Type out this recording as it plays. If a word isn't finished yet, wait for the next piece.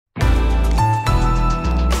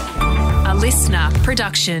listener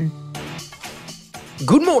production.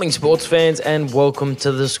 Good morning, sports fans, and welcome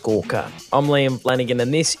to The Scorecard. I'm Liam Flanagan,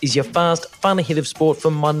 and this is your fast, fun hit of sport for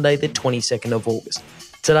Monday, the 22nd of August.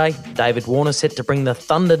 Today, David Warner set to bring the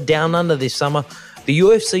Thunder down under this summer. The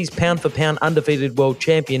UFC's pound-for-pound undefeated world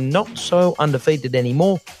champion, not so undefeated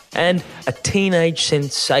anymore, and a teenage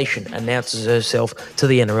sensation announces herself to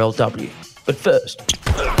the NRLW. But first,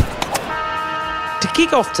 to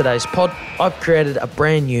kick off today's pod, I've created a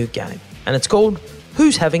brand new game, and it's called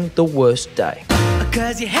Who's Having the Worst Day?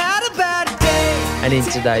 'Cause you had a bad day. And in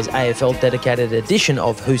today's AFL dedicated edition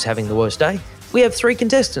of Who's Having the Worst Day, we have three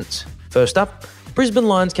contestants. First up, Brisbane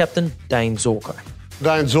Lions captain Dane Zorko.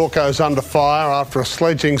 Dane Zorko's under fire after a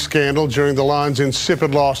sledging scandal during the Lions'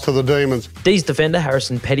 insipid loss to the Demons. D's defender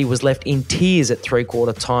Harrison Petty was left in tears at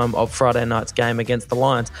three-quarter time of Friday night's game against the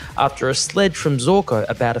Lions after a sledge from Zorko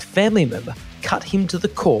about a family member cut him to the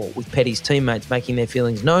core, with Petty's teammates making their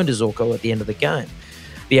feelings known to Zorko at the end of the game.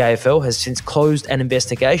 The AFL has since closed an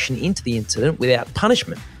investigation into the incident without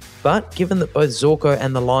punishment. But given that both Zorko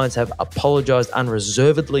and the Lions have apologised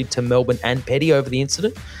unreservedly to Melbourne and Petty over the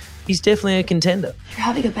incident, he's definitely a contender. You're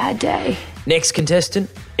having a bad day. Next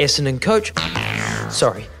contestant, Essendon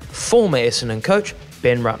former Essendon coach,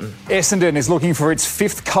 Ben Rutten. Essendon is looking for its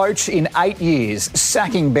fifth coach in 8 years,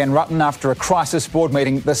 sacking Ben Rutten after a crisis board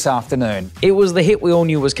meeting this afternoon. It was the hit we all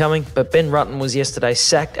knew was coming, but Ben Rutten was yesterday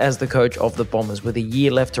sacked as the coach of the Bombers with a year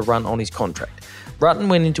left to run on his contract. Rutten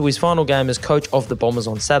went into his final game as coach of the Bombers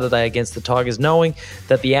on Saturday against the Tigers, knowing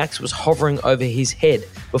that the axe was hovering over his head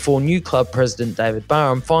before new club president David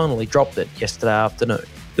Barham finally dropped it yesterday afternoon.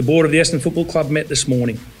 The board of the Essendon Football Club met this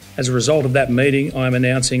morning. As a result of that meeting, I am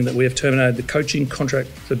announcing that we have terminated the coaching contract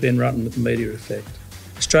for Ben Rutten with immediate effect.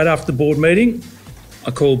 Straight after the board meeting,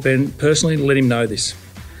 I called Ben personally to let him know this.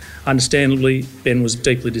 Understandably, Ben was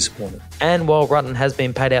deeply disappointed. And while Rutten has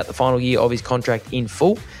been paid out the final year of his contract in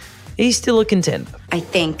full, he's still a contender. I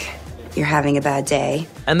think you're having a bad day.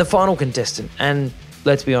 And the final contestant, and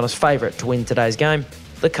let's be honest, favourite to win today's game,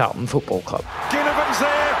 the Carlton Football Club. Ginnivan's there,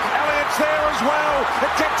 Elliott's there as well. It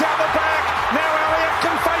kicked out the back, now Elliott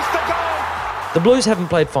can face the goal. The Blues haven't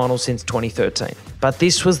played finals since 2013, but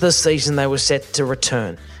this was the season they were set to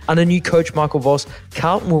return. Under new coach Michael Voss,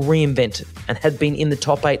 Carlton were reinvented and had been in the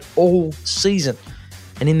top 8 all season.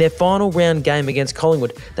 And in their final round game against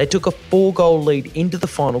Collingwood, they took a 4-goal lead into the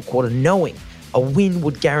final quarter, knowing a win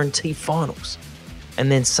would guarantee finals.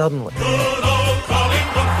 And then suddenly,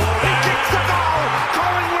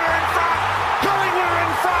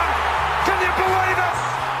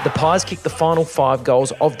 the Pies kicked the final 5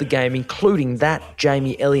 goals of the game, including that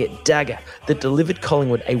Jamie Elliott dagger that delivered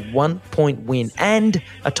Collingwood a 1-point win and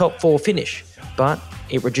a top 4 finish. But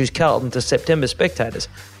it reduced Carlton to September spectators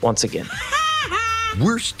once again.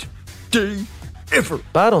 Worst day ever.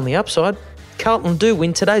 But on the upside, Carlton do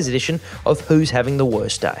win today's edition of Who's Having the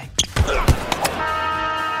Worst Day.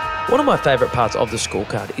 One of my favourite parts of the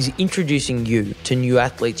scorecard is introducing you to new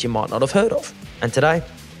athletes you might not have heard of. And today,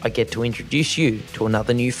 I get to introduce you to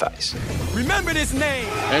another new face. Remember this name.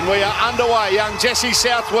 And we are underway. Young Jessie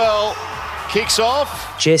Southwell kicks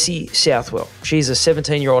off. Jessie Southwell. She's a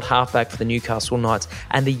 17-year-old halfback for the Newcastle Knights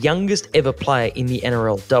and the youngest ever player in the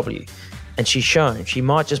NRLW. And she's shown she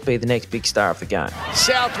might just be the next big star of the game.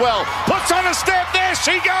 Southwell puts on a step. There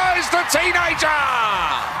she goes, the teenager.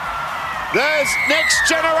 There's next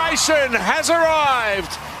generation has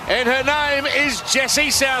arrived. And her name is Jessie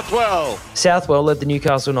Southwell. Southwell led the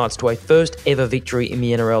Newcastle Knights to a first ever victory in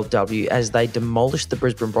the NRLW as they demolished the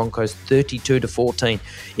Brisbane Broncos 32-14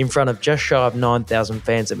 in front of just shy of 9,000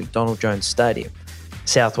 fans at McDonald Jones Stadium.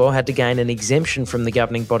 Southwell had to gain an exemption from the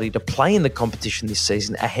governing body to play in the competition this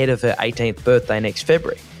season ahead of her 18th birthday next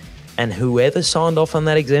February. And whoever signed off on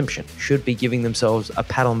that exemption should be giving themselves a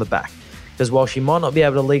pat on the back. Because while she might not be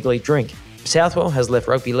able to legally drink, Southwell has left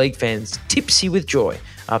rugby league fans tipsy with joy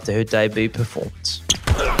after her debut performance.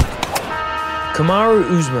 Kamaru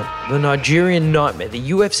Usman, the Nigerian nightmare, the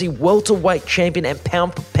UFC welterweight champion and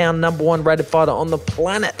pound-for-pound number 1 rated fighter on the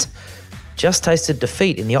planet, just tasted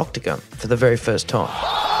defeat in the octagon for the very first time.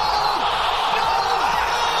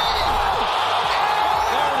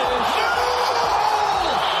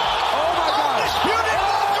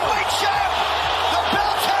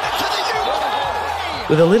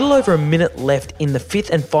 With a little over a minute left in the 5th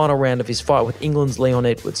and final round of his fight with England's Leon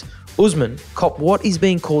Edwards, Usman copped what is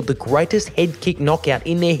being called the greatest head kick knockout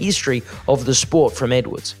in their history of the sport from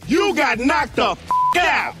Edwards. You got knocked the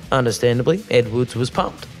out. Understandably, Edwards was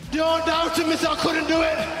pumped. Don't doubt me, I couldn't do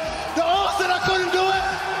it. The odds that I couldn't do it.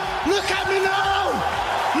 Look at me now.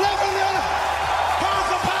 Level it. Pound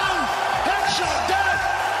for pound. Headshot. Dead.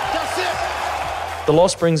 That's it. The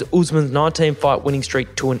loss brings Usman's 19-fight winning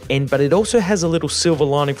streak to an end, but it also has a little silver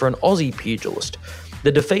lining for an Aussie pugilist.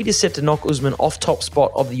 The defeat is set to knock Usman off top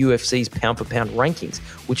spot of the UFC's pound-for-pound rankings,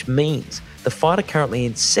 which means the fighter currently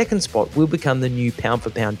in second spot will become the new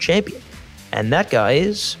pound-for-pound champion. And that guy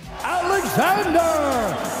is... Alexander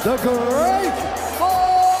the Great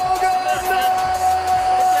Volkanovski!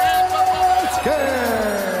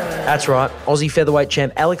 That's right, Aussie featherweight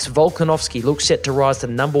champ Alex Volkanovski looks set to rise to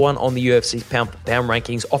number one on the UFC's pound-for-pound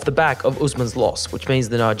rankings off the back of Usman's loss, which means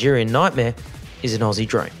the Nigerian nightmare is an Aussie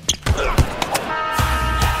dream.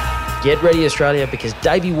 Get ready, Australia, because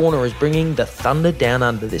Davey Warner is bringing the Thunder down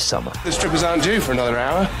under this summer. The strippers aren't due for another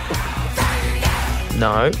hour.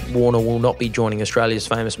 No, Warner will not be joining Australia's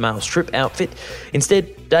famous male strip outfit.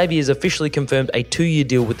 Instead, Davey has officially confirmed a 2-year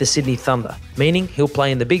deal with the Sydney Thunder, meaning he'll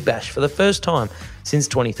play in the Big Bash for the first time since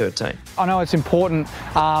 2013. I know it's important,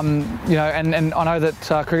 and I know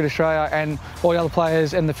that Cricket Australia and all the other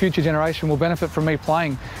players and the future generation will benefit from me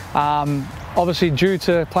playing. Obviously, due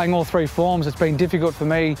to playing all three forms, it's been difficult for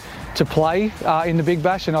me to play in the Big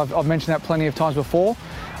Bash, and I've mentioned that plenty of times before.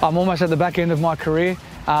 I'm almost at the back end of my career.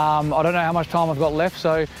 I don't know how much time I've got left,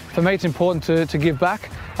 so for me it's important to give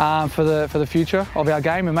back for the future of our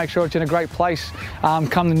game and make sure it's in a great place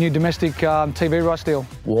come the new domestic TV rights deal.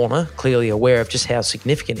 Warner, clearly aware of just how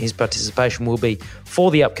significant his participation will be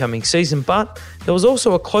for the upcoming season, but there was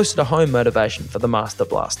also a closer-to-home motivation for the Master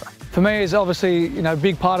Blaster. For me, it's obviously, a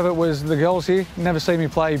big part of it was the girls here. Never see me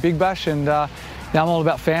play Big Bash, and I'm all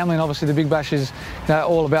about family, and obviously the Big Bash is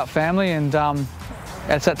all about family, and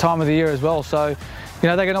it's that time of the year as well. So, they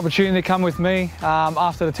get an opportunity to come with me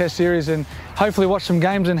after the Test series and hopefully watch some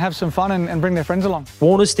games and have some fun and bring their friends along.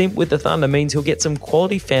 Warner's stint with the Thunder means he'll get some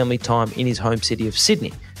quality family time in his home city of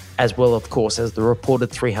Sydney, as well, of course, as the reported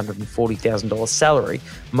 $340,000 salary,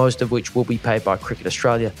 most of which will be paid by Cricket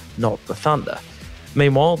Australia, not the Thunder.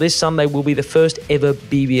 Meanwhile, this Sunday will be the first ever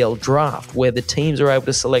BBL draft, where the teams are able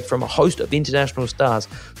to select from a host of international stars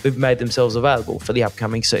who've made themselves available for the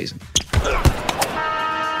upcoming season.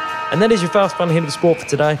 And that is your fast, fun hit of sport for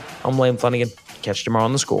today. I'm Liam Flanagan. Catch you tomorrow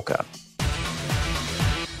on the scorecard.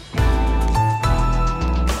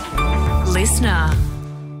 Listener.